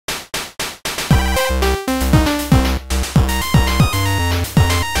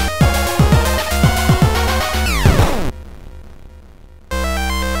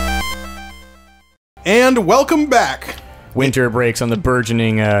And welcome back! Winter breaks on the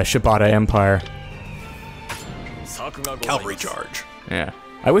burgeoning Shibata Empire. Cavalry charge. Yeah.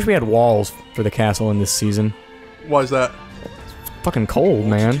 I wish we had walls for the castle in this season. Why is that? It's fucking cold,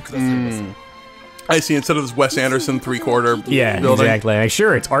 man. I see, instead of this Wes Anderson three-quarter Yeah, building. exactly. Like,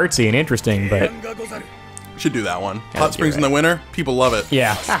 sure, it's artsy and interesting, but... Should do that one. Yeah, Hot springs in the winter, people love it.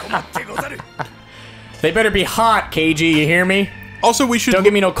 Yeah. They better be hot, KG, you hear me? Also, we should... Don't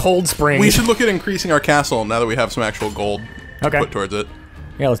give me no cold springs. We should look at increasing our castle now that we have some actual gold to put towards it.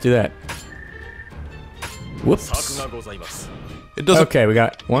 Yeah, let's do that. Whoops. It doesn't... Okay, we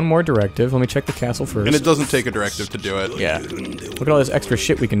got one more directive. Let me check the castle first. And it doesn't take a directive to do it. Yeah. Look at all this extra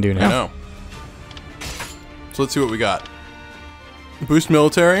shit we can do now. I know. So let's see what we got. Boost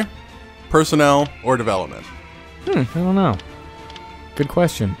military, personnel, or development. I don't know. Good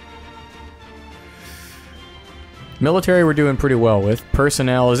question. Military we're doing pretty well with.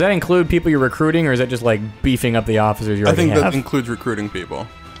 Personnel, does that include people you're recruiting, or is that just like beefing up the officers you already have? I think that includes recruiting people.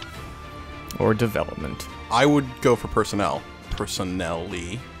 Or development. I would go for personnel.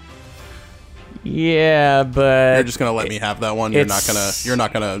 Personnel-y. Yeah, but You're just gonna let me have that one. You're not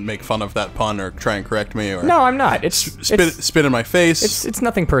gonna make fun of that pun or try and correct me or no, I'm not. It's spit in my face. It's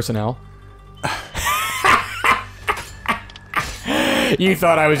nothing personnel. You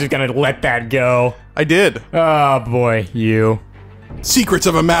thought I was just gonna let that go. I did. Oh boy, you. Secrets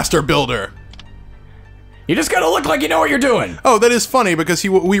of a master builder. You just gotta look like you know what you're doing. Oh, that is funny because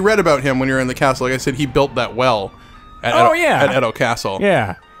we read about him when you were in the castle. Like I said, he built that well at Edo Castle.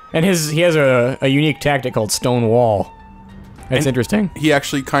 Yeah. And he has a unique tactic called Stone Wall. That's interesting. He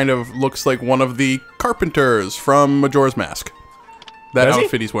actually kind of looks like one of the carpenters from Majora's Mask. That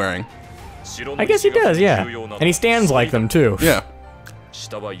outfit he's wearing. I guess he does, yeah. And he stands like them, too. Yeah.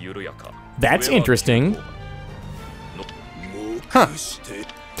 That's interesting. Huh.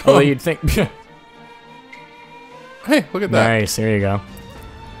 Although you'd think... Hey, look at that. Nice, there you go.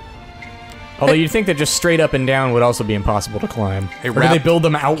 Although you'd think that just straight up and down would also be impossible to climb. Or do they build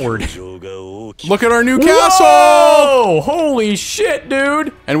them outward? Look at our new castle! Whoa! Holy shit,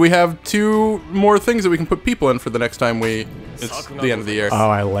 dude! And we have 2 more things that we can put people in for the next time it's the end of the year. Oh,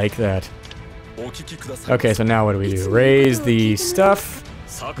 I like that. Okay, so now what do we do? Raise the stuff,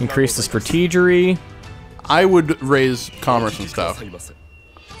 increase the strategery. I would raise commerce and stuff.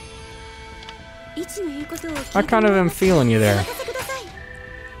 I kind of am feeling you there.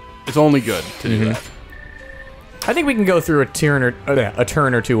 It's only good to do that. I think we can go through a turn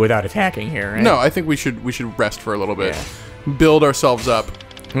or two without attacking here, right? No, I think we should rest for a little bit. Yeah. Build ourselves up.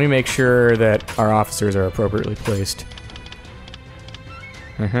 Let me make sure that our officers are appropriately placed.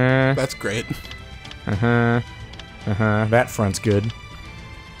 That's great. That front's good.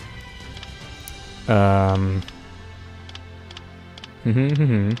 I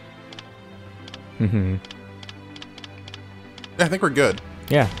think we're good.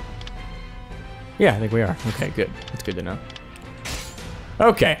 Yeah. Yeah, I think we are. Okay, good. That's good to know.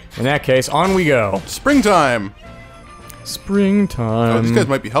 Okay, in that case, on we go. Springtime! Springtime. Oh, these guys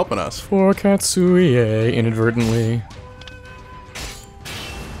might be helping us. For Katsuie, inadvertently.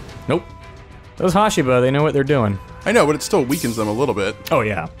 Nope. Those Hashiba, they know what they're doing. I know, but it still weakens them a little bit. Oh,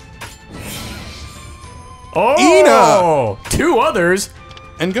 yeah. Oh! Ina! 2 others!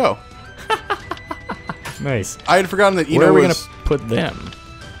 And go. Nice. I had forgotten that Ina Where are we was gonna put them?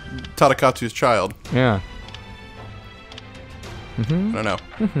 Tadakatsu's child. Yeah. I don't know.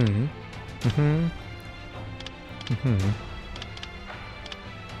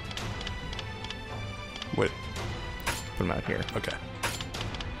 Wait. Put them out here. Okay.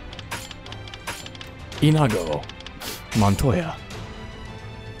 Inago. Montoya.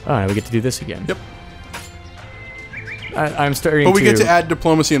 Alright, we get to do this again. Yep. I'm starting But we get to add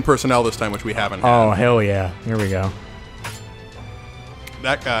diplomacy and personnel this time, which we haven't had. Oh, hell yeah. Here we go.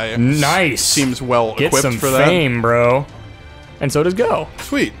 That guy nice. Seems well Get equipped some for that. fame, bro. And so does Go.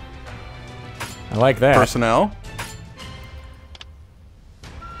 Sweet. I like that. Personnel.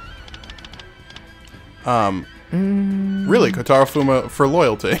 Really, Kotaro Fuma for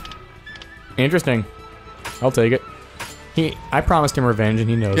loyalty. Interesting. I'll take it. I promised him revenge, and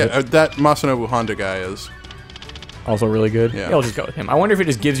he knows it. Yeah, that Masanobu Honda guy is also really good. Yeah. I'll just go with him. I wonder if it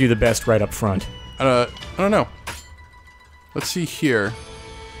just gives you the best right up front. I don't know. Let's see here.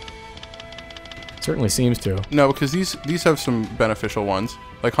 Certainly seems to. No, because these have some beneficial ones.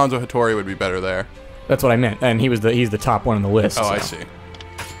 Like Hanzo Hattori would be better there. That's what I meant. And he's the top one on the list. Oh, so. I see.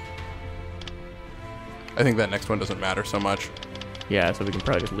 I think that next one doesn't matter so much. Yeah, so we can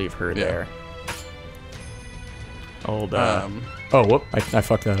probably just leave her there. Old, Oh, whoop. I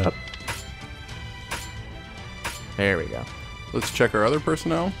fucked that up. There we go. Let's check our other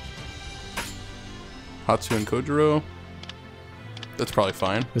personnel. Hatsu and Kojiro. That's probably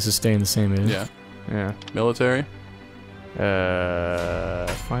fine. This is staying the same as. Yeah. Yeah. Military.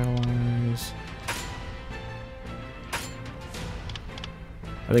 Finalize.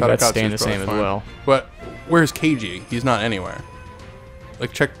 I think that's Tadakatsu staying the is probably same as fine. well. But where's Keiji? He's not anywhere.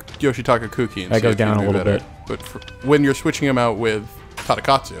 Like, check Yoshitaka Kuki and That see goes if he down can a do little better. bit. But when you're switching him out with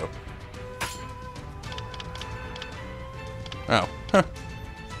Tadakatsu. Oh. Huh.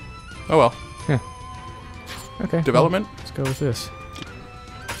 Oh well. Yeah. Okay. Development? well, let's go with this.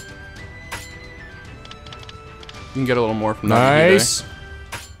 You can get a little more from Nice.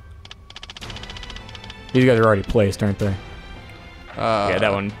 These guys are already placed, aren't they? Yeah,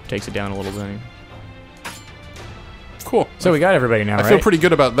 that one takes it down a little bit. Cool. So we got everybody now, I right? feel pretty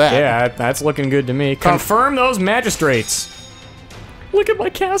good about that. Yeah, that's looking good to me. Confirm those magistrates. Look at my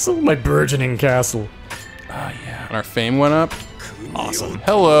castle, my burgeoning castle. Oh, yeah. And our fame went up. Awesome.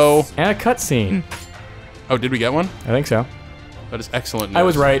 Hello. And a cutscene. Oh, did we get one? I think so. That is excellent news. I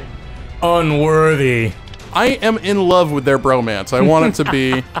was right. Unworthy. I am in love with their bromance. I want it to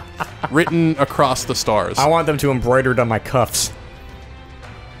be written across the stars. I want them to embroider it on my cuffs.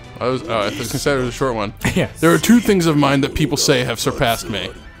 I was going to say it was a short one. Yes. There are two things of mine that people say have surpassed me.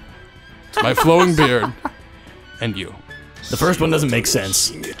 It's my flowing beard and you. The first one doesn't make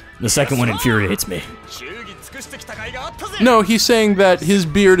sense. The second one infuriates me. No, he's saying that his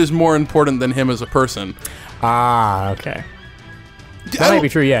beard is more important than him as a person. Ah, okay. That might be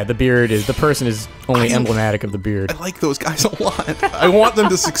true, yeah. The beard is... The person is only emblematic of the beard. I like those guys a lot. I want them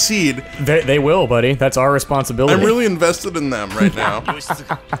to succeed. They will, buddy. That's our responsibility. I'm really invested in them right now.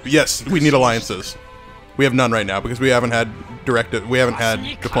 Yes, we need alliances. We have none right now because we haven't had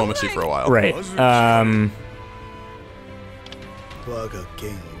diplomacy for a while. Right.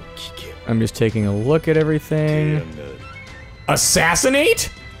 I'm just taking a look at everything. Assassinate?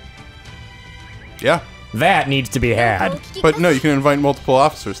 Yeah. That needs to be had. But no, you can invite multiple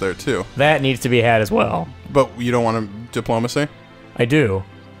officers there too. That needs to be had as well. But you don't want diplomacy? I do.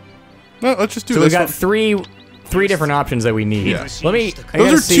 No, let's just do So this. we got three different options that we need. Yeah. Let me.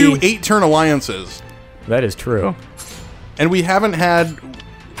 Those are two 8-turn alliances. That is true. And we haven't had.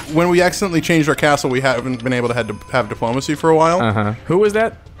 When we accidentally changed our castle, we haven't been able to have diplomacy for a while. Uh-huh. Who was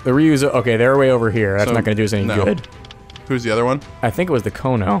that? The Ryu's... Okay, they're way over here. That's So, not going to do us any no. good. Who's the other one? I think it was the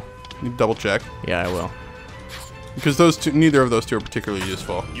Kono. You double check. Yeah, I will. Because those two, neither of those two are particularly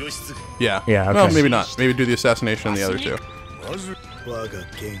useful. Yeah. Yeah, okay. Well, maybe not. Maybe do the assassination on the other two.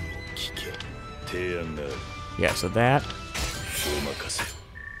 Yeah, so that...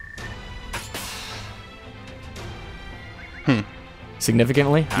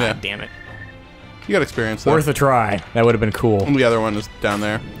 Significantly? Yeah. Ah, damn it. You got experience though. Worth a try. That would have been cool. And the other one is down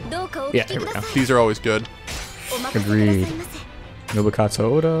there. Yeah, here we go. These are always good. Agreed. Nobukatsu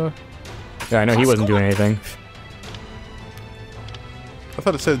Oda. Yeah, I know he wasn't doing anything. I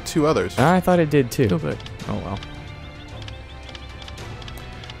thought it said two others. I thought it did too, but oh well.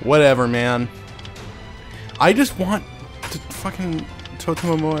 Whatever, man. I just want to fucking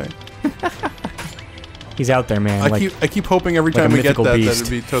Totomomoe. He's out there, man. I keep hoping every like time a we get that mythical it'd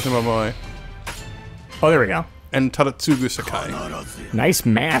be Totomomoe. Oh, there we go. And Tadatsugu Sakai. Nice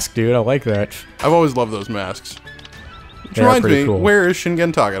mask, dude. I like that. I've always loved those masks. Which They're reminds pretty me, cool. where is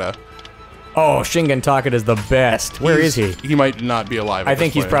Shingen Takeda? Oh, Shingen Takeda is the best. Where is he? He might not be alive. I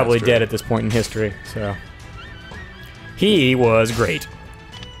think he's probably dead at this point in history, so. He was great.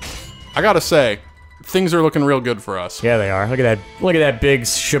 I gotta say, things are looking real good for us. Yeah, they are. Look at that. Look at that big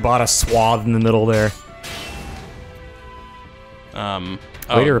Shibata swath in the middle there.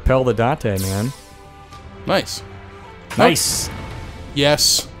 Way to repel the Date, man. Nice. Nice.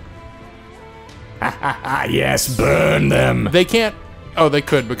 Yes. Ah, yes, burn them. They can't. Oh, they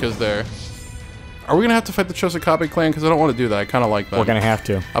could because they're. Are we gonna have to fight the Chosakabe clan? Because I don't want to do that. I kind of like them. We're gonna have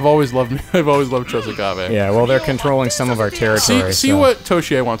to. I've always loved Chosakabe. Yeah, well, they're controlling some of our territory. See so. what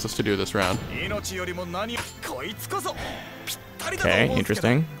Toshie wants us to do this round. Okay,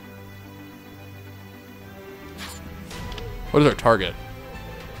 interesting. What is our target?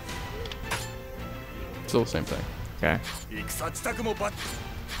 Still the same thing. Okay.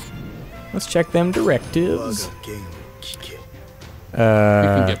 Let's check them directives. We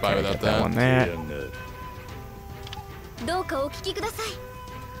can get by without that. One that.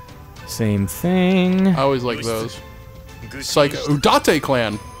 Same thing. I always like those. Psycho Udate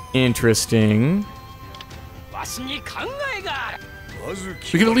clan. Interesting.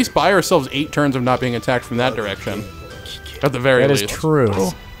 We could at least buy ourselves 8 turns of not being attacked from that direction. At the very least. That is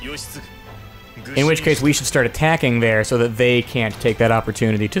true. In which case, we should start attacking there so that they can't take that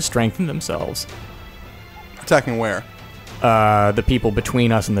opportunity to strengthen themselves. Attacking where? The people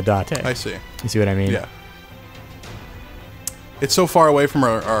between us and the Date. I see. You see what I mean? Yeah. It's so far away from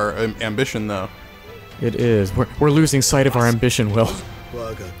our ambition, though. It is. We're losing sight of our ambition, Will.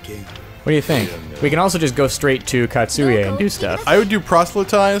 What do you think? We can also just go straight to Katsuye and do stuff. I would do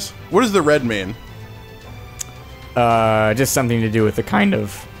proselytize. What does the red mean? Just something to do with the kind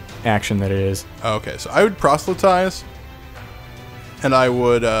of action that it is. Oh, okay, so I would proselytize, and I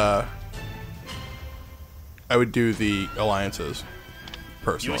would do the alliances,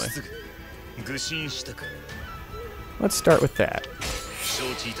 personally. Let's start with that.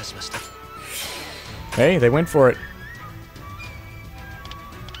 Hey, they went for it.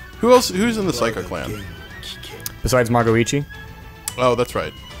 Who else? Who's in the Psycho clan? Besides Magoichi? Oh, that's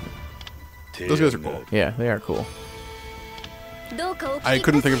right. Those guys are cool. Yeah, they are cool. I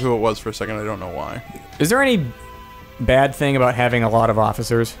couldn't think of who it was for a second. I don't know why. Is there any bad thing about having a lot of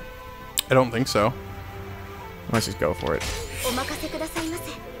officers? I don't think so. Let's just go for it.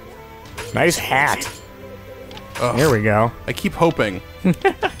 Nice hat. Ugh. There we go. I keep hoping.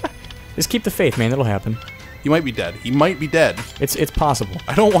 Just keep the faith, man. It'll happen. He might be dead. He might be dead. It's possible.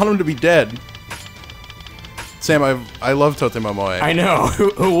 I don't want him to be dead. Sam, I love Totemo Moe. I know.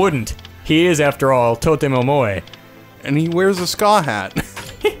 Who wouldn't? He is, after all, Totemo Moe. And he wears a ska hat.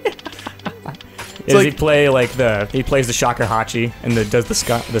 Does like, he play like he plays the shakuhachi and does the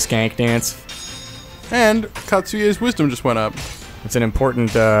skank dance? And Katsuye's wisdom just went up. It's an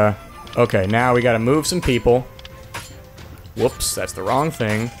important, okay, now we gotta move some people. Whoops, that's the wrong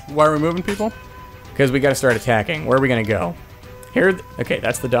thing. Why are we moving people? Because we gotta start attacking. Where are we gonna go? Here, okay,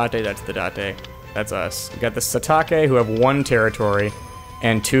 that's the Date, that's the Date. That's us. We got the Satake, who have 1 territory,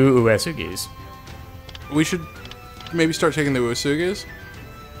 and 2 Uesugis. We should maybe start taking the Uesugis?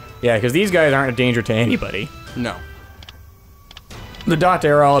 Yeah, because these guys aren't a danger to anybody. No. The Date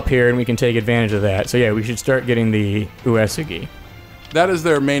are all up here, and we can take advantage of that. So yeah, we should start getting the Uesugi. That is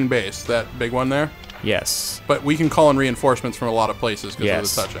their main base, that big one there? Yes. But we can call in reinforcements from a lot of places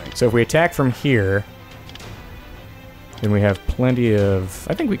because of the touching. So if we attack from here, then we have plenty of...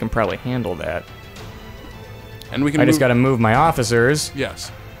 I think we can probably handle that. And we can I just gotta move my officers.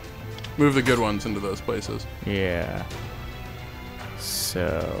 Yes. Move the good ones into those places. Yeah.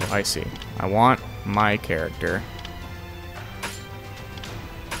 So, I see. I want my character.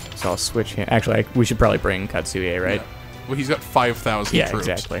 So I'll switch him. Actually, we should probably bring Katsuye, right? Yeah. Well, he's got 5,000 yeah, troops.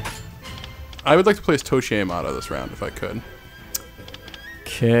 Exactly. I would like to place Toshi Amada this round, if I could.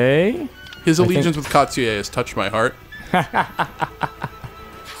 Okay. His allegiance with Katsuye has touched my heart.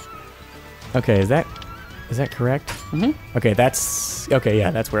 Okay, is that correct? Mm-hmm. Okay, okay, yeah,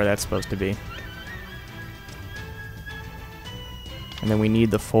 that's where that's supposed to be. And then we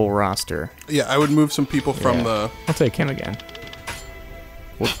need the full roster. Yeah, I would move some people from the... I'll take him again.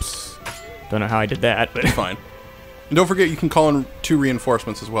 Whoops. Don't know how I did that, but... Fine. And don't forget, you can call in 2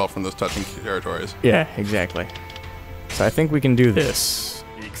 reinforcements as well from those touching territories. Yeah, exactly. So I think we can do this.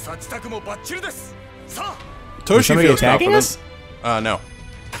 Toshi feels attacking confident. us? No.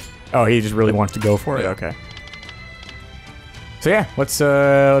 Oh, he just really wants to go for it? Yeah. Okay. So yeah, let's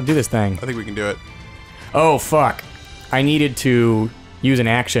do this thing. I think we can do it. Oh, fuck. I needed to use an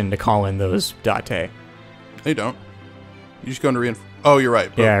action to call in those Date. No, you don't. You just go into reinforce. Oh, you're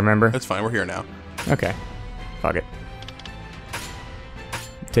right. Yeah, I remember. That's fine. We're here now. Okay. Fuck it.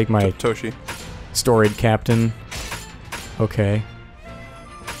 Take my Toshi. storied captain. Okay.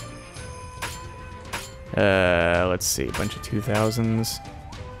 Let's see. A bunch of 2000s.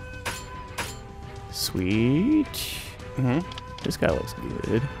 Sweet. Mm-hmm. This guy looks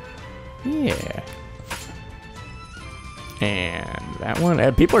good. Yeah. And that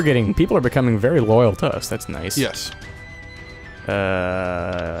one. People are becoming very loyal to us. That's nice. Yes.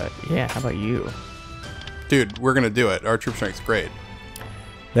 Yeah. How about you? Dude, we're gonna do it. Our troop strength's great.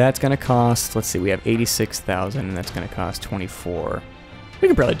 That's gonna cost. Let's see. We have 86,000, and that's gonna cost 24. We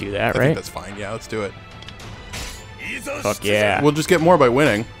can probably do that, I right? think that's fine. Yeah, let's do it. Fuck yeah. We'll just get more by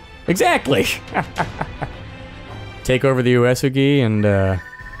winning. Exactly. Take over the Uesugi and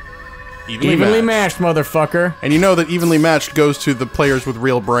evenly matched, motherfucker. And you know that evenly matched goes to the players with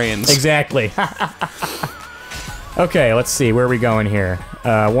real brains. Exactly. Okay, let's see. Where are we going here?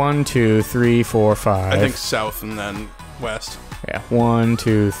 1, 2, 3, 4, 5. I think south and then west. Yeah, 1,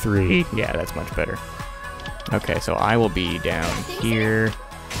 2, 3. Yeah, that's much better. Okay, so I will be down here,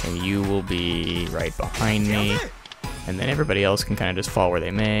 and you will be right behind me. And then everybody else can kind of just fall where they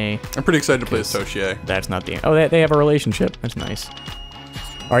may. I'm pretty excited to play as Toshie. That's not the... Oh, they have a relationship. That's nice.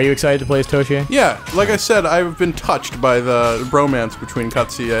 Are you excited to play as Toshie? Yeah, like I said, I've been touched by the bromance between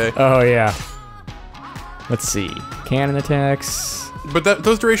Katsuye. Oh, yeah. Let's see. Cannon attacks. But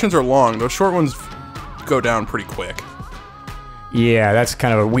those durations are long. Those short ones go down pretty quick. Yeah, that's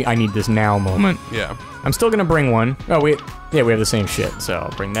kind of a I need this now moment. Yeah. I'm still going to bring one. Oh, wait. Yeah, we have the same shit, so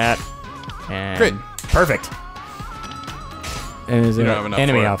I'll bring that. And Great. Perfect. And is You it don't have enough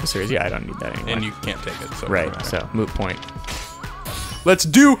enemy for it. officers? Yeah, I don't need that anymore. And you can't take it, so it right, doesn't matter. so moot point. Let's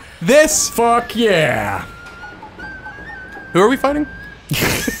do this! Fuck yeah! Who are we fighting?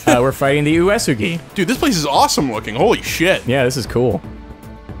 We're fighting the Uesugi. Dude, this place is awesome looking. Holy shit. Yeah, this is cool.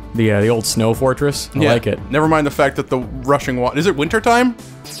 The old snow fortress. I like it. Never mind the fact that the rushing water. Is it wintertime?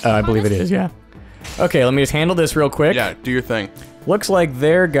 I believe it is, yeah. Okay, let me just handle this real quick. Yeah, do your thing. Looks like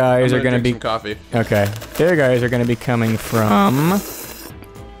their guys are gonna drink be some coffee. okay. Their guys are gonna be coming from.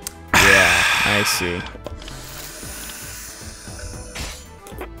 Yeah, I see.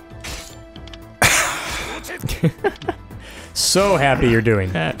 So happy you're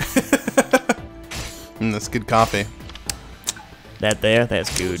doing that. That's good coffee.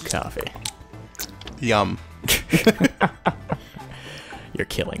 That's good coffee. Yum. You're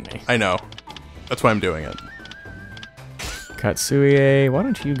killing me. I know. That's why I'm doing it. Katsuie, why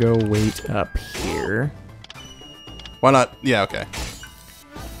don't you go wait up here? Why not? Yeah, okay.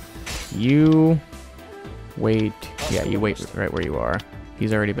 You wait. Yeah, you wait right where you are.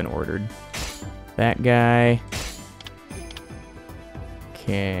 He's already been ordered. That guy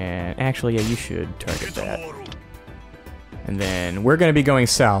can... Actually, yeah, you should target that. And then we're going to be going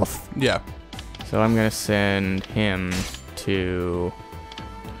south. Yeah. So I'm going to send him to...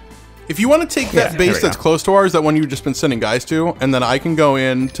 If you want to take that there base we that's go. close to ours, that one you've just been sending guys to, and then I can go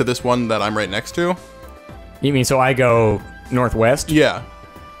in to this one that I'm right next to. You mean so I go northwest? Yeah.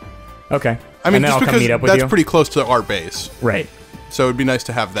 Okay. I mean, and then just I'll come because meet up with that's you? pretty close to our base. Right. So it'd be nice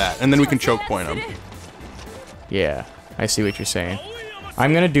to have that, and then we can choke point them. Yeah, I see what you're saying.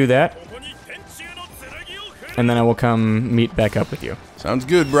 I'm going to do that. And then I will come meet back up with you. Sounds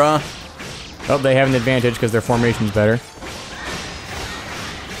good, brah. Oh, they have an advantage because their formation's better.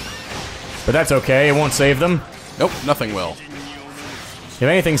 But that's okay, it won't save them. Nope, nothing will. If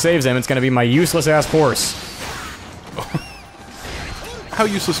anything saves them, it's gonna be my useless-ass horse. How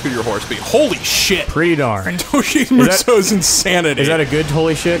useless could your horse be? Holy shit! Pretty darn. Toshi's Muso's insanity. Is that a good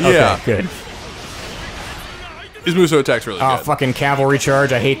holy shit? Yeah. Okay, good. His Muso attack's really Oh, good. fucking cavalry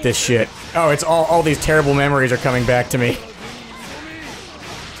charge, I hate this shit. Oh, it's all these terrible memories are coming back to me.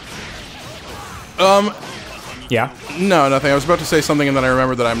 Yeah? No, nothing. I was about to say something and then I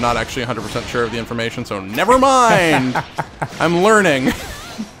remembered that I'm not actually 100% sure of the information, so never mind! I'm learning.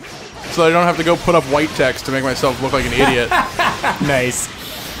 So I don't have to go put up white text to make myself look like an idiot. Nice.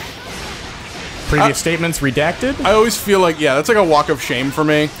 Previous statements redacted? I always feel like, yeah, that's like a walk of shame for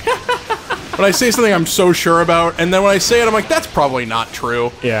me. When I say something I'm so sure about, and then when I say it, I'm like, that's probably not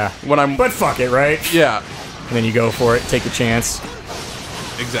true. Yeah. When I'm... But fuck it, right? Yeah. And then you go for it, take the chance.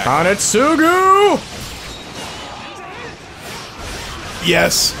 Exactly. Hanetsugu!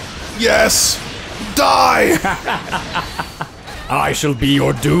 Yes! Yes! Die! I shall be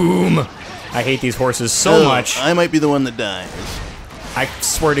your doom. I hate these horses so much. I might be the one that dies. I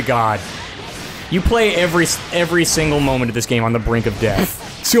swear to God. You play every single moment of this game on the brink of death.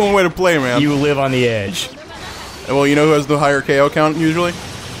 It's the only way to play, man. You live on the edge. Well, you know who has the higher KO count usually?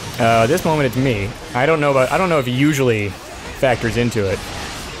 This moment it's me. I don't know if usually factors into it.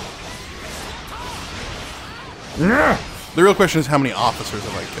 The real question is how many officers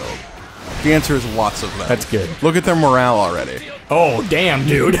have I killed? The answer is lots of them. That's good. Look at their morale already. Oh, damn,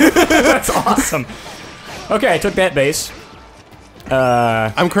 dude. That's awesome. Okay, I took that base.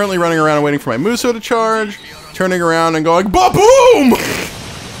 I'm currently running around and waiting for my Muso to charge, turning around and going, ba-boom!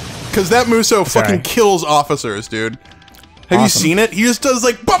 Because that Muso fucking kills officers, dude. Have you seen it? He just does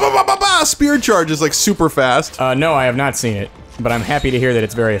like, ba-ba-ba-ba-ba, spear charges like super fast. No, I have not seen it, but I'm happy to hear that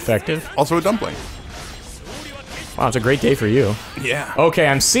it's very effective. Also a dumpling. Wow, it's a great day for you. Yeah. Okay,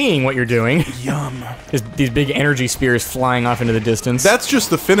 I'm seeing what you're doing. Yum. These big energy spears flying off into the distance. That's just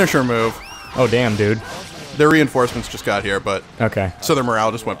the finisher move. Oh, damn, dude. Their reinforcements just got here, but... Okay. So their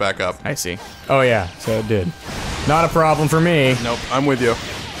morale just went back up. I see. Oh, yeah, so it did. Not a problem for me. Nope, I'm with you.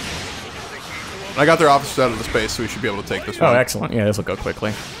 I got their officers out of the space, so we should be able to take this one. Oh, excellent. Yeah, this will go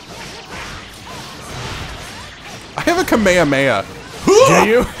quickly. I have a Kamehameha. Do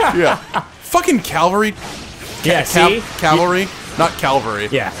you? Yeah. Fucking cavalry. Yeah, see? Cavalry? Not Calvary.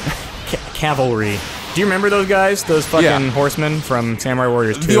 Yeah. Cavalry. Do you remember those guys? Those fucking horsemen from Samurai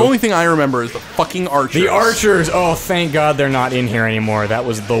Warriors 2? The only thing I remember is the fucking archers. The archers! Oh, thank God they're not in here anymore. That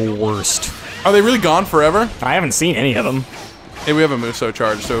was the worst. Are they really gone forever? I haven't seen any of them. Hey, we have a Muso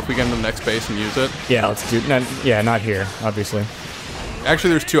charge, so if we get into the next base and use it. Yeah, let's do... not here, obviously.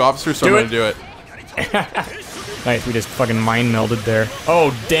 Actually, there's two officers, so I'm gonna do it. Nice, we just fucking mind melded there.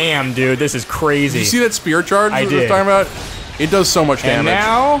 Oh, damn, dude, this is crazy. Did you see that spear charge I we were did. talking about? It does so much damage. And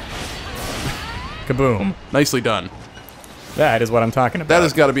now... Kaboom. Nicely done. That is what I'm talking about. That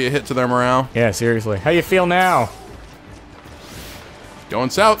has got to be a hit to their morale. Yeah, seriously. How you feel now? Going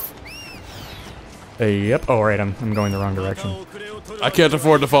south. Yep. Oh, right. I'm going the wrong direction. I can't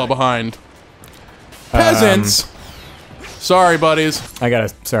afford to fall behind. Peasants! Sorry, buddies. I gotta,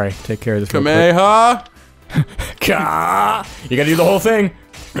 sorry, take care of this real quick. Kameha! Ka! You gotta do the whole thing.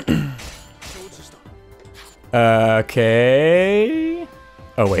 Okay.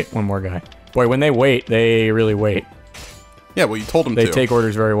 Oh, wait, one more guy. Boy, when they wait, they really wait. Yeah, well, you told them to. They take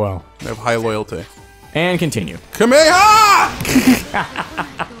orders very well. They have high loyalty. And continue. Kameha!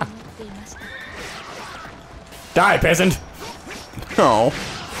 Die, peasant! Oh,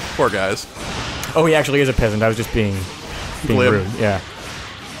 poor guys. Oh, he actually is a peasant. I was just being rude. Yeah.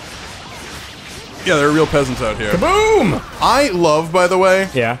 Yeah, there are real peasants out here. Kaboom! I love, by the way,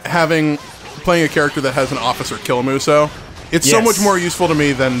 Yeah. playing a character that has an officer kill Muso. It's so much more useful to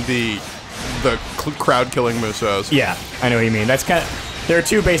me than the crowd killing Musos. Yeah, I know what you mean. That's kind of, there are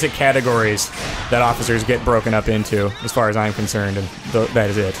two basic categories that officers get broken up into, as far as I'm concerned, and that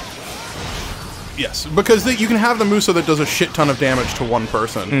is it. Yes, because you can have the Muso that does a shit ton of damage to one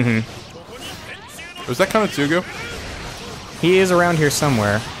person. Mm-hmm. Was that Kanetsugu? He is around here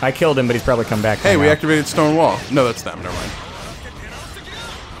somewhere. I killed him, but he's probably come back. Hey, we activated Stone Wall. No, that's them. Never mind.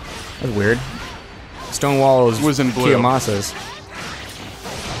 That's weird. Stonewall was in blue. Kiyomasa's.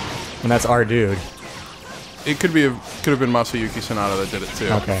 And that's our dude. It could have been Masayuki Sonata that did it too.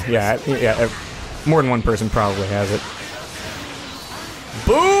 Okay, yeah. More than one person probably has it.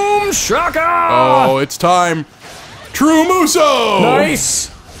 Boom shaka! Oh, it's time. True Muso! Nice!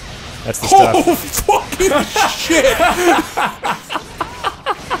 That's the stuff. Oh, fucking shit!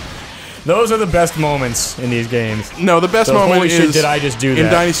 Those are the best moments in these games. No, the best moment holy is shit, did I just do that? in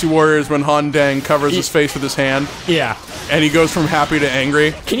Dynasty Warriors when Han Dang covers his face with his hand. Yeah. And he goes from happy to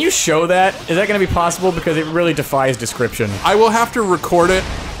angry. Can you show that? Is that going to be possible? Because it really defies description. I will have to record it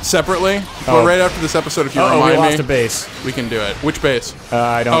separately, but right after this episode, if you remind me, we lost a base. We can do it. Which base?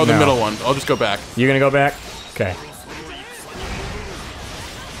 I don't know. Oh, the middle one. I'll just go back. You gonna go back? Okay.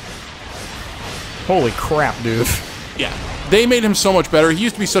 Holy crap, dude. Yeah. They made him so much better. He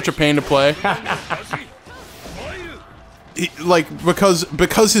used to be such a pain to play. Because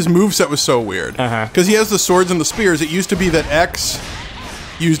his moveset was so weird. Because he has the swords and the spears. It used to be that X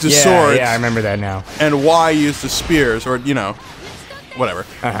used his swords. Yeah, I remember that now. And Y used the spears, or, you know, whatever.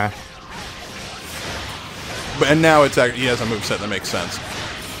 And now it's actually, he has a moveset that makes sense.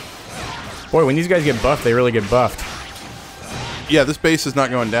 Boy, when these guys get buffed, they really get buffed. Yeah, this base is not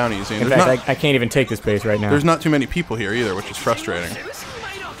going down easy. In fact, I can't even take this base right now. There's not too many people here either, which is frustrating.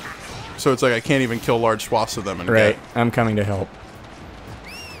 So it's like I can't even kill large swaths of them. And right, I'm coming to help.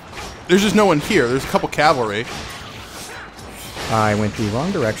 There's just no one here. There's a couple cavalry. I went the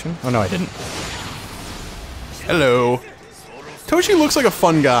wrong direction. Oh no, I didn't. Hello. Toshi looks like a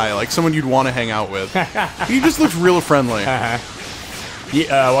fun guy, like someone you'd want to hang out with. He just looks real friendly.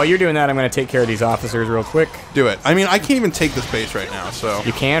 While you're doing that, I'm going to take care of these officers real quick. Do it. I mean, I can't even take this base right now, so...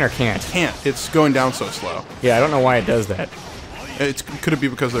 You can or can't? Can't. It's going down so slow. Yeah, I don't know why it does that. Could it be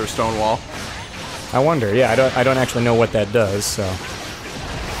because there's stone wall? I wonder. Yeah, I don't actually know what that does, so...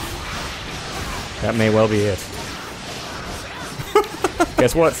 That may well be it.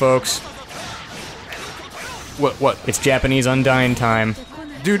 Guess what, folks? What? It's Japanese Undying time.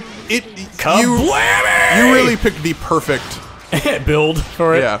 Dude, Kablammy! You really picked the perfect... build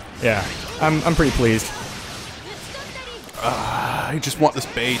for it? Yeah. Yeah. I'm pretty pleased. I just want this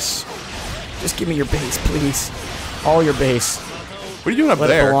base. Just give me your base, please. All your base. What are you doing up Let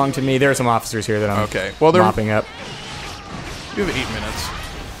there? Let it belong to me. There are some officers here that I'm mopping up. You have 8 minutes.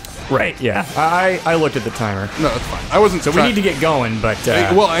 Right, yeah. I looked at the timer. No, that's fine. I wasn't. So we need to get going, but...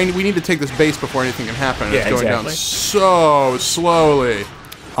 we need to take this base before anything can happen. Yeah, it's going down so slowly.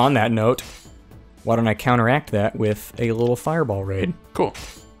 On that note, why don't I counteract that with a little fireball raid? Cool.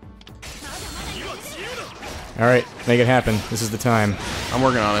 Alright, make it happen. This is the time. I'm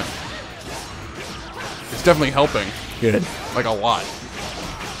working on it. It's definitely helping. Good. Like, a lot.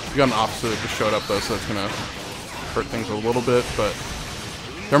 We got an officer that just showed up, though, so that's gonna hurt things a little bit, but...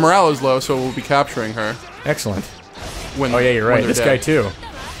 Their morale is low, so we'll be capturing her. Excellent. Oh yeah, you're right. This guy, too.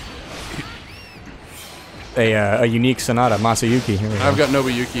 A unique Sonata, Masayuki. Here we go. I've got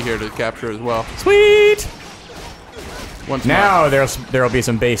Nobuyuki here to capture as well. Sweet! Once now there'll be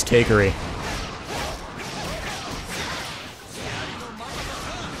some base takery.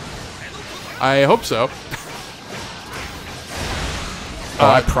 I hope so.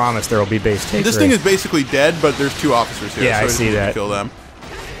 I promise there will be base takery. This thing is basically dead, but there's 2 officers here. Yeah, so I see that. Kill them.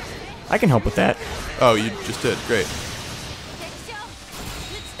 I can help with that. Oh, you just did. Great.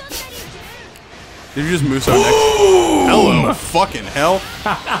 Did you just Muso next? Hello, fucking hell.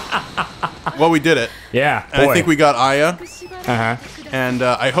 Well, we did it. Yeah, And I think we got Aya. Uh-huh. And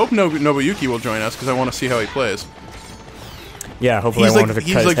I hope Nobuyuki will join us, because I want to see how he plays. Yeah, hopefully I won't have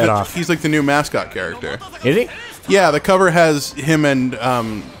to cut his head off. He's like the new mascot character. Is he? Yeah, the cover has him and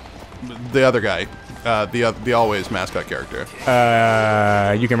the other guy. The always mascot character.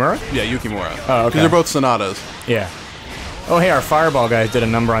 Yukimura? Yeah, Yukimura. Oh, okay. Because they're both Sonatas. Yeah. Oh, hey, our Fireball guys did a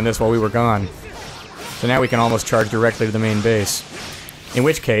number on this while we were gone. So now we can almost charge directly to the main base. In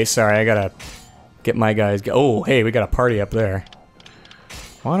which case, sorry, I gotta get my guys... Oh, hey, we got a party up there.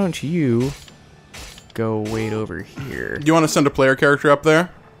 Why don't you go wait over here? Do you want to send a player character up there?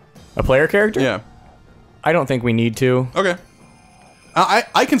 A player character? Yeah. I don't think we need to. Okay.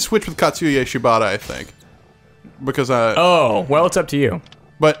 I can switch with Katsuya Shibata, I think. Because, Oh, well, it's up to you.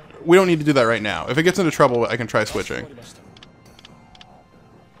 But we don't need to do that right now. If it gets into trouble, I can try switching.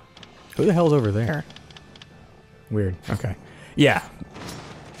 Who the hell's over there? Weird. Okay. Yeah.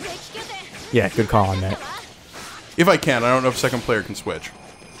 Yeah, good call on that. If I can. I don't know if second player can switch.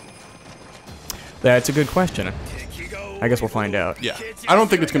 That's a good question. I guess we'll find out. Yeah. I don't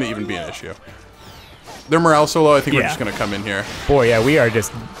think it's going to even be an issue. Their morale so low, I think we're just going to come in here. Boy, yeah, we are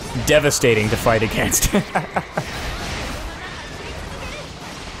just devastating to fight against.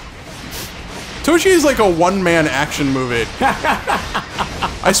 Toshi is like a one-man action movie.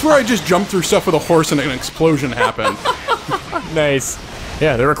 I swear I just jumped through stuff with a horse and an explosion happened. Nice.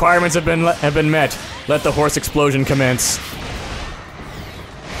 Yeah, the requirements have been met. Let the horse explosion commence.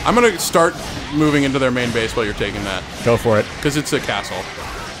 I'm gonna start moving into their main base while you're taking that. Go for it. Because it's a castle.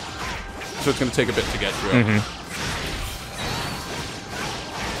 So it's gonna take a bit to get through it.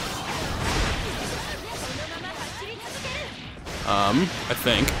 I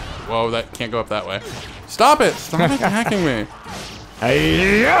think. Whoa, that can't go up that way. Stop it! Stop attacking me!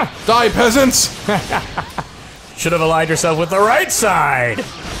 Hey-ya! Die, peasants! Should have allied yourself with the right side!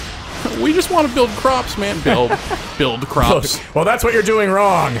 We just want to build crops, man. Build crops. Well, that's what you're doing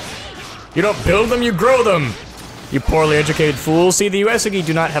wrong. You don't build them, you grow them. You poorly educated fools. See, the Uesugi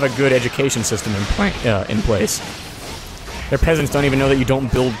do not have a good education system in place. Their peasants don't even know that you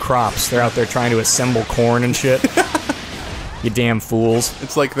don't build crops. They're out there trying to assemble corn and shit. You damn fools.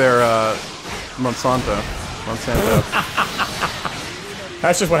 It's like their, Monsanto.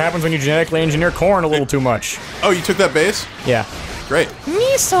 That's just what happens when you genetically engineer corn a little too much. Oh, you took that base? Yeah. Great.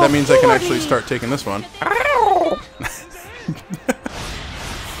 That means I can actually start taking this one.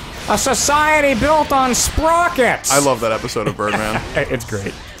 A society built on sprockets! I love that episode of Birdman. It's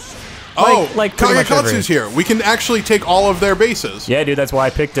great. Oh, like pretty much Kagekatsu's here. We can actually take all of their bases. Yeah, dude, that's why I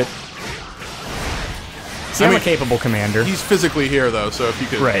picked it. See, I'm a capable commander. He's physically here, though, so if you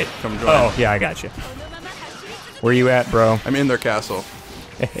could come join. Oh, yeah, I got you. Where you at, bro? I'm in their castle.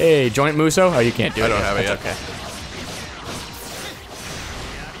 Hey, joint Muso? Oh, you can't do it. I don't have it yet. Okay.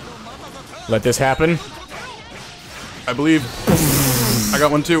 Let this happen. I believe. I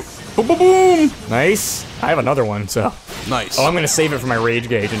got one, too. Boom, boom, boom! Nice. I have another one, so. Nice. Oh, I'm going to save it for my rage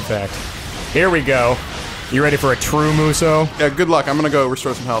gauge, in fact. Here we go. You ready for a true Muso? Yeah, good luck. I'm going to go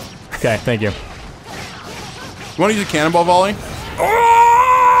restore some health. Okay, thank you. You want to use a cannonball volley?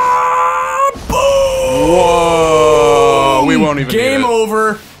 Oh, boom! Whoa! We won't even Game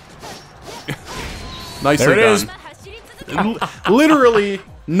over. Nicely done. Literally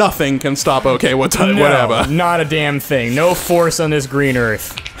nothing can stop whatever. Not a damn thing. No force on this green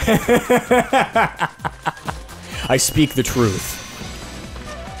earth. I speak the truth.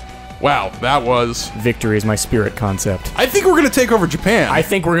 Wow, that was... Victory is my spirit concept. I think we're gonna take over Japan. I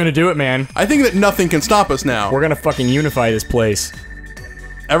think we're gonna do it, man. I think that nothing can stop us now. We're gonna fucking unify this place.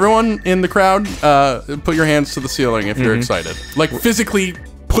 Everyone in the crowd, put your hands to the ceiling if you're excited. Like, physically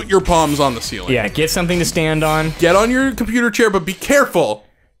put your palms on the ceiling. Yeah, get something to stand on. Get on your computer chair, but be careful.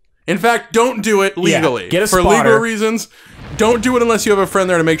 In fact, don't do it legally. Yeah, get a For spotter. legal reasons, don't do it unless you have a friend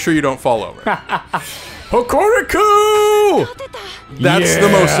there to make sure you don't fall over. Hokoriku! That's the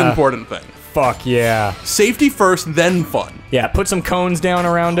most important thing. Fuck yeah. Safety first, then fun. Yeah, put some cones down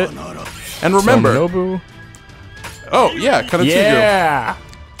around it. And remember... Tomonobu. Oh, yeah, Kanetsugu. Yeah!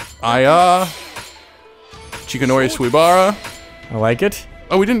 Aya. Chikanori Suibara. I like it.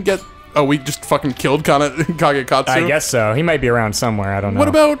 Oh, we didn't get... Oh, we just fucking killed Kagekatsu? I guess so. He might be around somewhere, I don't know. What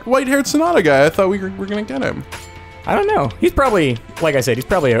about white-haired Sonata guy? I thought we were gonna get him. I don't know. He's probably, like I said, he's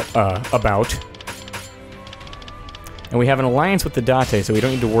probably about. And we have an alliance with the Date, so we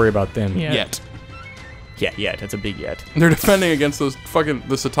don't need to worry about them yet. Yeah, yet. That's a big yet. They're defending against those fucking...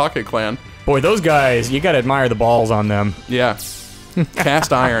 the Satake clan. Boy, those guys, you gotta admire the balls on them. Yeah.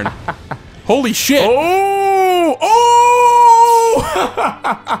 Cast iron. Holy shit! Oh! Oh!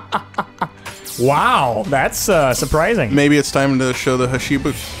 Wow, that's surprising. Maybe it's time to show the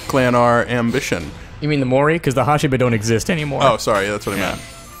Hashiba clan our ambition. You mean the Mori? Because the Hashiba don't exist anymore. Oh, sorry, that's what I meant.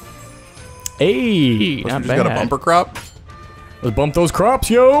 Hey, Plus not we just bad. got a bumper crop. Let's bump those crops,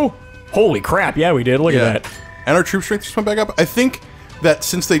 yo! Holy crap, yeah, we did. Look at that. And our troop strength just went back up. I think that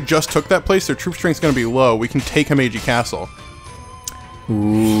since they just took that place, their troop strength's going to be low. We can take Himeji Castle.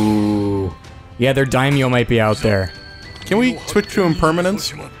 Ooh. Yeah, their daimyo might be out there. Can we switch to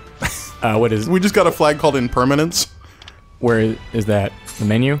impermanence? What is... We just got a flag called impermanence. Where is that? The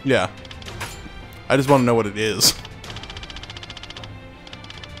menu? Yeah. I just want to know what it is.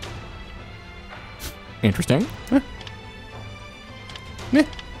 Interesting. Meh.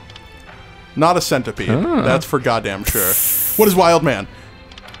 Not a centipede. That's for goddamn sure. What is Wild Man?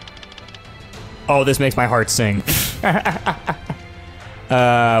 Oh, this makes my heart sing.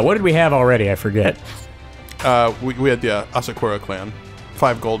 What did we have already? I forget. We had the Asakura clan.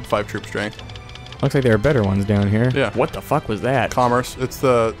 5 gold, 5 troop strength. Looks like there are better ones down here. Yeah. What the fuck was that? Commerce. It's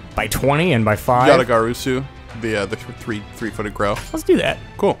the... By 20 and by 5? Yadagarusu. The three-footed crow. Let's do that.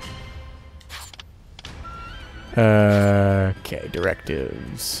 Cool. Okay,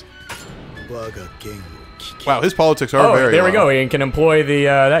 directives. Wow, his politics are very there we low. go. We can employ the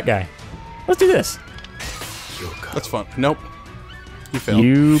that guy. Let's do this. That's fun. Nope. He failed.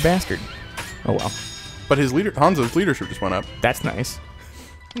 You bastard. Oh well. But his Hanzo's leadership just went up. That's nice.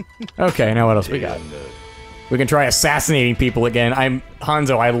 Okay, now what else we got? We can try assassinating people again.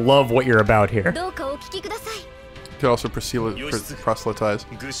 Hanzo, I love what you're about here. Could also proselytize.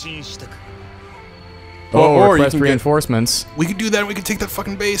 Or you request can reinforcements. We could do that. We could take that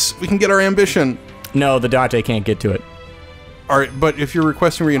fucking base. We can get our ambition. No, the Date can't get to it. All right, but if you're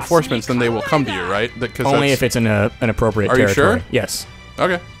requesting reinforcements, then they will come to you, right? Only if it's in an appropriate territory. Are you sure? Yes.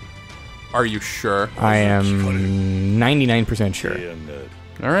 Okay. Are you sure? I am 99% sure.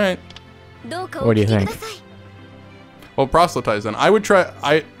 All right. What do you think? Well, proselytize then. I would try...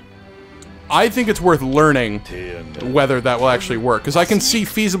 I think it's worth learning whether that will actually work. Because I can see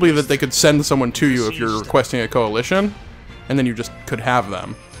feasibly that they could send someone to you if you're requesting a coalition. And then you just could have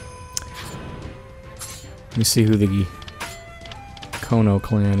them. Let me see who the Kono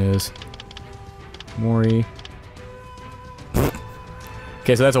clan is. Mori.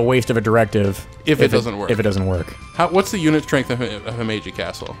 Okay, so that's a waste of a directive. If it doesn't work. If it doesn't work. What's the unit strength of Himeji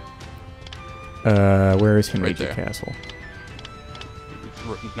Castle? Where is Himeji Right there. Castle?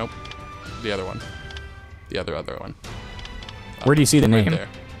 Nope. The other one. The other one. Where do you see the Right name?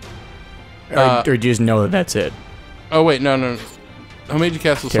 there. Or do you just know that that's it? Oh, wait, no. Himeji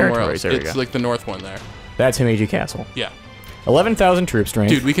Castle's somewhere Territories, else. there we It's go. like the north one there. That's Himeji Castle. Yeah. 11,000 troop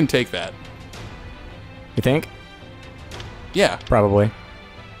strength. Dude, we can take that. You think? Yeah. Probably.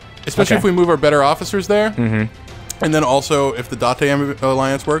 Especially Okay. if we move our better officers there. Mm-hmm. And then also, if the Date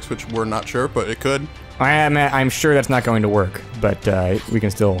Alliance works, which we're not sure, but it could. I'm sure that's not going to work, but we can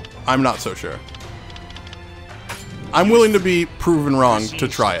still... I'm not so sure. I'm willing to be proven wrong to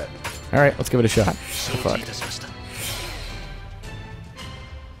try it. Alright, let's give it a shot. What the fuck?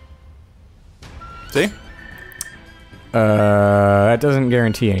 See? That doesn't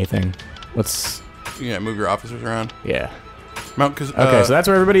guarantee anything. Let's... Yeah, move your officers around. Yeah. Okay, Okay, so that's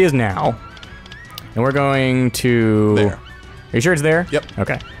where everybody is now. And we're going to... There. Are you sure it's there? Yep.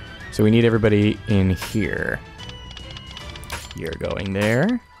 Okay. So we need everybody in here. You're going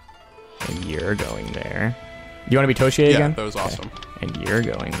there. And you're going there. You want to be Toshie yeah, again? that was awesome. And you're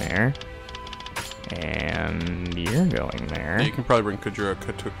going there. And you're going there. Yeah, you can probably bring Kujiro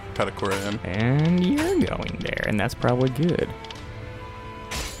Katakura in. And you're going there. And that's probably good.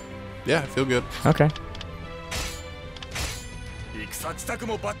 Yeah, I feel good. Okay.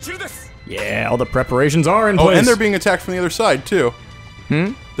 Yeah, all the preparations are in place. Oh, and they're being attacked from the other side, too.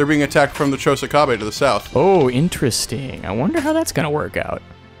 Hmm? They're being attacked from the Chosakabe to the south. Oh, interesting. I wonder how that's going to work out.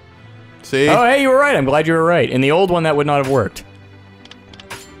 See? Oh, hey, you were right. I'm glad you were right. In the old one, that would not have worked.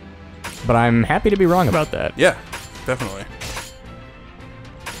 But I'm happy to be wrong about that. Yeah, definitely.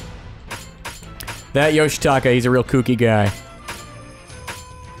 That Yoshitaka, he's a real kooky guy.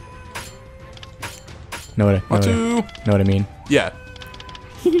 Know what I mean? Yeah.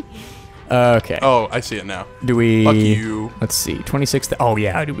 Okay. Oh, I see it now. Do we... Fuck you. Let's see. 26... Oh,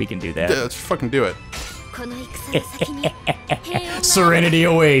 yeah, we can do that. Yeah, let's fucking do it. Serenity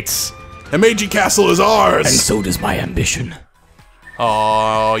awaits. Himeji Castle is ours! And so does my ambition.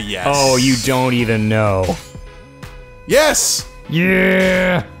 Oh, yes. Oh, you don't even know. Yes!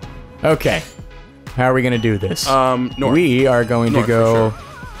 Yeah! Okay. How are we going to do this? North. We are going North, to go... for sure.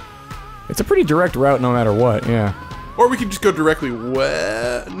 It's a pretty direct route no matter what, yeah. Or we could just go directly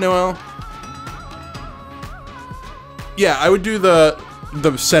west. No, well. Yeah, I would do the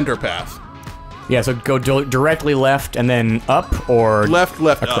center path. Yeah, so go directly left and then up, or... Left,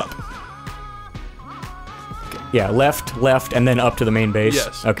 up. Yeah, left, and then up to the main base?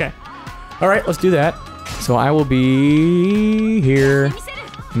 Yes. Okay. Alright, let's do that. So I will be here,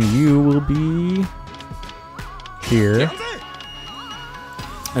 and you will be here.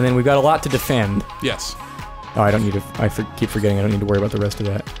 And then we've got a lot to defend. Yes. Oh, I don't need to... keep forgetting I don't need to worry about the rest of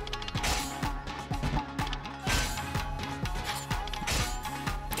that.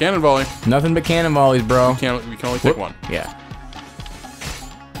 Cannon volley. Nothing but cannon volleys, bro. We can only take one. Yeah.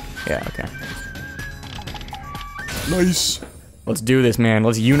 Yeah, okay. Nice. Let's do this, man.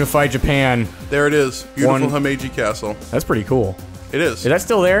 Let's unify Japan. There it is. Beautiful Himeji Castle. That's pretty cool. It is. Is that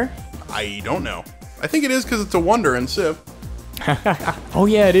still there? I don't know. I think it is because it's a wonder in Civ. Oh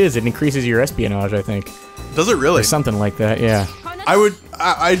yeah, it is. It increases your espionage, I think. Does it really? Or something like that, yeah.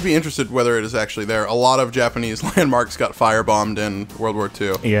 I'd be interested whether it is actually there. A lot of Japanese landmarks got firebombed in World War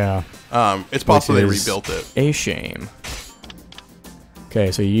II. Yeah. It's possible they rebuilt it. A shame.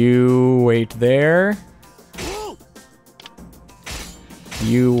 Okay, so you wait there.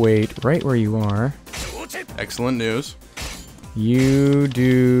 You wait right where you are. Excellent news. You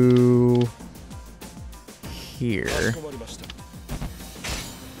do... here.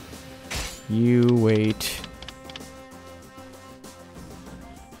 You wait...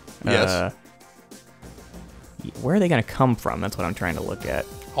 Yes. Where are they gonna come from? That's what I'm trying to look at.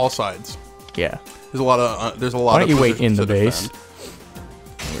 All sides. Yeah. There's a lot of. Why don't you wait in the base?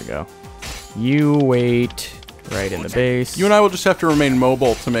 There we go. You wait right in the base. You and I will just have to remain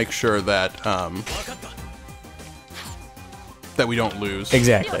mobile to make sure that that we don't lose.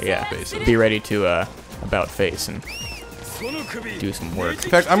 Exactly. Yeah. Basically. Be ready to about face and do some work. In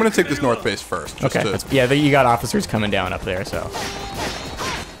fact, I'm gonna take this north base first. Okay. Yeah. You got officers coming down up there, so.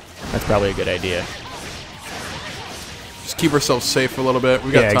 That's probably a good idea. Just keep ourselves safe a little bit.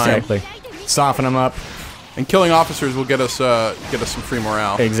 We got time. Yeah, exactly. Soften them up. And killing officers will get us some free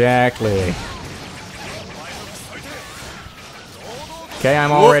morale. Exactly. Okay,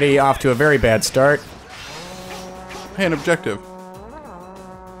 I'm already off to a very bad start. Hey, an objective.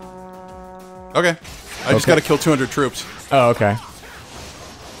 Okay. I just got to kill 200 troops. Oh, okay.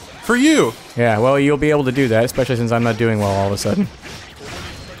 For you. Yeah, well, you'll be able to do that, especially since I'm not doing well all of a sudden.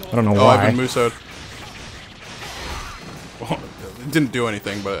 I don't know why. Oh, I've been musoed. Well, it didn't do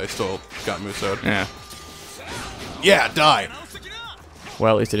anything, but I still got musoed. Yeah. Yeah, die.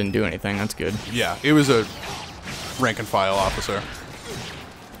 Well, at least it didn't do anything. That's good. Yeah, it was a rank and file officer.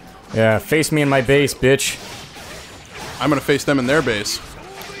 Yeah, face me in my base, bitch. I'm gonna face them in their base.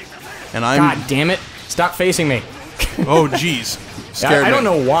 And I'm... God damn it. Stop facing me. Oh, jeez. I don't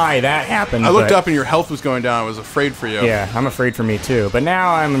know why that happened. I looked up and your health was going down. I was afraid for you. Yeah, I'm afraid for me too. But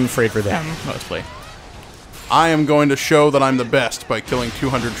now I'm afraid for them, mostly. I am going to show that I'm the best by killing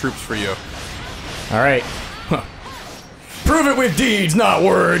 200 troops for you. Alright. Huh. Prove it with deeds, not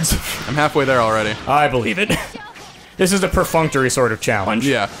words. I'm halfway there already. I believe it. This is a perfunctory sort of challenge.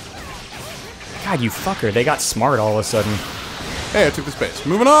 Yeah. God, you fucker. They got smart all of a sudden. Hey, I took the space.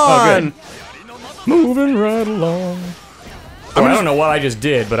 Moving on! Oh, moving right along. Oh, I don't know what I just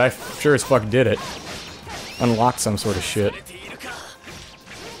did, but I sure as fuck did it. Unlocked some sort of shit.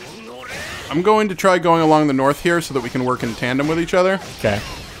 I'm going to try going along the north here so that we can work in tandem with each other. Okay.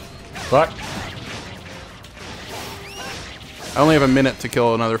 Fuck. I only have a minute to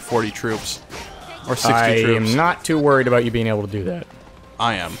kill another 40 troops. Or 60 troops. I am not too worried about you being able to do that.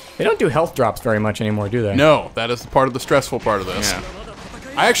 I am. They don't do health drops very much anymore, do they? No, that is part of the stressful part of this. Yeah.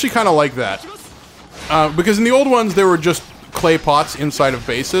 I actually kind of like that. Because in the old ones, there were just clay pots inside of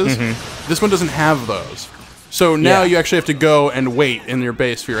bases. This one doesn't have those. So now you actually have to go and wait in your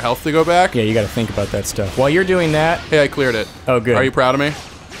base for your health to go back. Yeah, you got to think about that stuff. While you're doing that... Hey, I cleared it. Oh, good. Are you proud of me?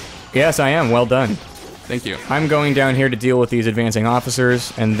 Yes, I am. Well done. Thank you. I'm going down here to deal with these advancing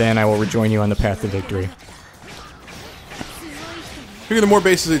officers, and then I will rejoin you on the path to victory. I figure the more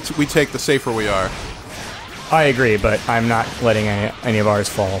bases we take, the safer we are. I agree, but I'm not letting any of ours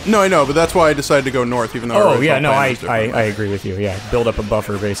fall. No, I know, but that's why I decided to go north, even though... Oh, yeah, no, I agree with you. Yeah, build up a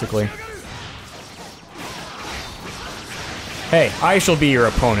buffer, basically. Hey, I shall be your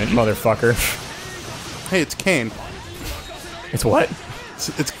opponent, motherfucker. Hey, it's Kane. It's what?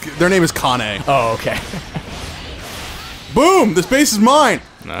 Their name is Kane. Oh, okay. Boom! This base is mine!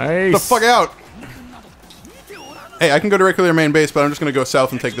 Nice. Get the fuck out! Hey, I can go directly to their main base, but I'm just gonna go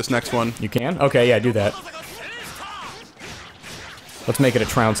south and take this next one. You can? Okay, yeah, do that. Let's make it a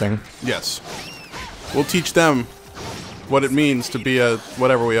trouncing. Yes. We'll teach them what it means to be a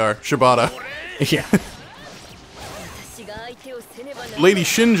whatever we are. Shibata. Yeah. Lady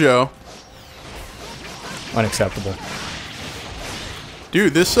Shinjo. Unacceptable.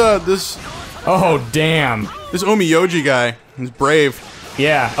 Dude, this Oh, damn. This Omiyoji guy, he's brave.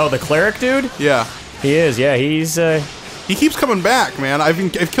 Yeah. Oh, the cleric dude? Yeah. He is, yeah, he's, He keeps coming back, man. I've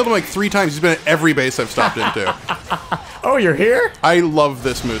killed him like 3 times. He's been at every base I've stopped into. Oh, you're here? I love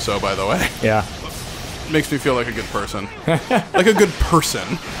this Muso, by the way. Yeah. Makes me feel like a good person. Like a good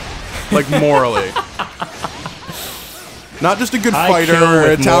person. Like, morally. Not just a good fighter or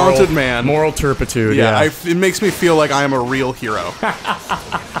a talented man. Moral turpitude, yeah. It makes me feel like I am a real hero.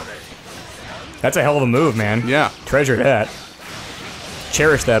 That's a hell of a move, man. Yeah. Treasure that.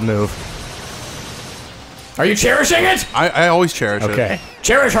 Cherish that move. Are you cherishing it? I always cherish it. Okay.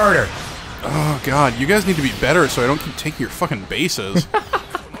 Cherish harder. Oh, God. You guys need to be better so I don't keep taking your fucking bases.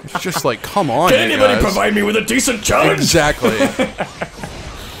 It's just like, come on, Can anybody guys. provide me with a decent challenge? Exactly.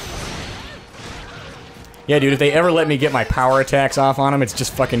 Yeah, dude, if they ever let me get my power attacks off on them, it's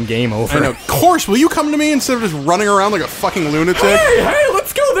just fucking game over. I know. Of course, will you come to me instead of just running around like a fucking lunatic? Hey,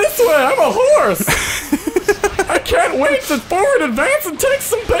 let's go this way. I'm a horse. I can't wait to forward advance and take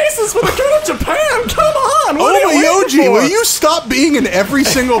some bases for the good of Japan. Come on. What are you waiting Omiyoji, for? will you stop being in every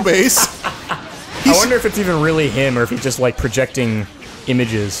single base? I wonder if it's even really him or if he's just like projecting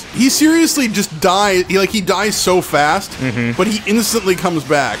images. He seriously just dies. He dies so fast, but he instantly comes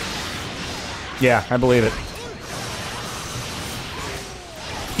back. Yeah, I believe it.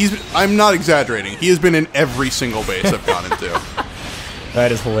 I'm not exaggerating. He has been in every single base I've gone into.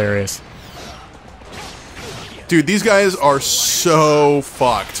 That is hilarious. Dude, these guys are so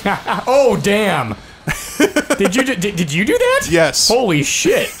fucked. Oh, damn. Did you do that? Yes. Holy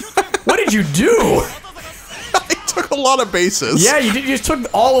shit. What did you do? I took a lot of bases. Yeah, you just took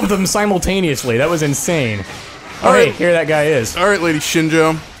all of them simultaneously. That was insane. Oh, All right. hey, here that guy is. All right, Lady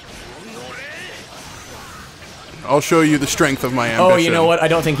Shinjo. I'll show you the strength of my ambition. Oh, you know what? I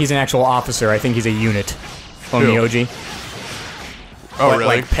don't think he's an actual officer. I think he's a unit. Omiyoji. Oh, really?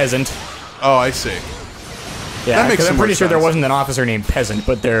 Like peasant. Oh, I see. Yeah, makes because I'm some more pretty sure there sense. wasn't an officer named Peasant,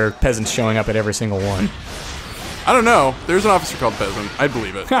 but there are peasants showing up at every single one. I don't know. There's an officer called Peasant. I'd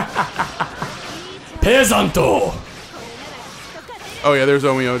believe it. Pesanto! Oh, yeah, there's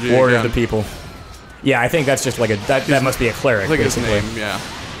Omiyoji Warrior again. of the people. Yeah, I think that's just like a... That must be a cleric, I think his basically. name, yeah.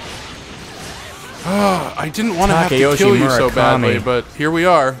 Oh, I didn't want to have to Takayoshi kill you so Murakami. badly, but here we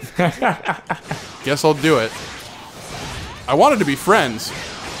are. Guess I'll do it. I wanted to be friends,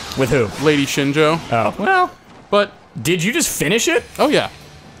 With who? Lady Shinjo, Oh, well... but, Did you just finish it? oh yeah,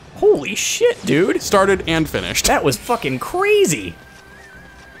 Holy shit, dude. started and finished. That was fucking crazy.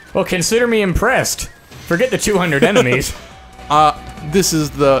 Well, consider me impressed. Forget the 200 enemies. This is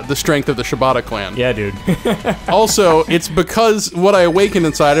the strength of the Shibata clan. Yeah, dude. Also, it's because what I awakened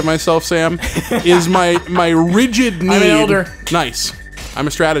inside of myself, Sam, is my rigid need... I'm an elder. Nice. I'm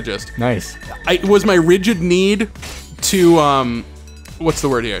a strategist. Nice. It was my rigid need to, what's the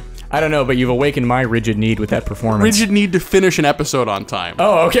word here? I don't know, but you've awakened my rigid need with that performance. Rigid need to finish an episode on time.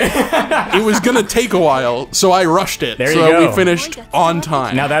 Oh, okay. It was gonna take a while, so I rushed it. There you so go. we finished on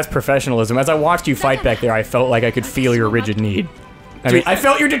time. Now that's professionalism. As I watched you fight back there, I felt like I could feel your rigid need. I mean, I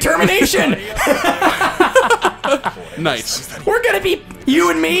felt your determination! Nice. We're gonna be, you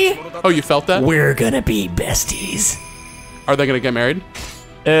and me, Oh, you felt that? we're gonna be besties. Are they gonna get married?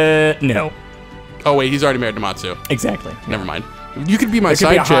 No. Oh wait, he's already married to Matsu. Exactly. Never mind. You could be my It could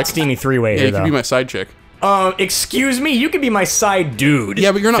be side a hot, chick. steamy three-way Yeah, here, you could though. be my side chick. Excuse me, you could be my side dude.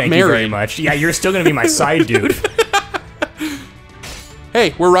 Yeah, but you're not Thank you very married. much. Yeah, you're still gonna be my side dude.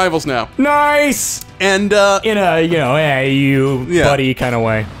 Hey, we're rivals now. Nice! And, In a, you know, hey, you, Yeah. buddy kind of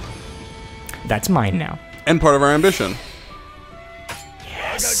way. That's mine now. and part of our ambition.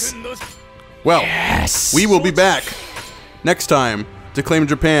 Yes. Well, Yes. we will be back next time to claim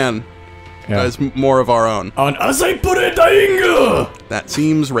Japan Yeah. as more of our own. On Asaipure Dainga! That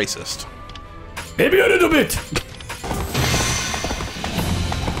seems racist. Maybe a little bit.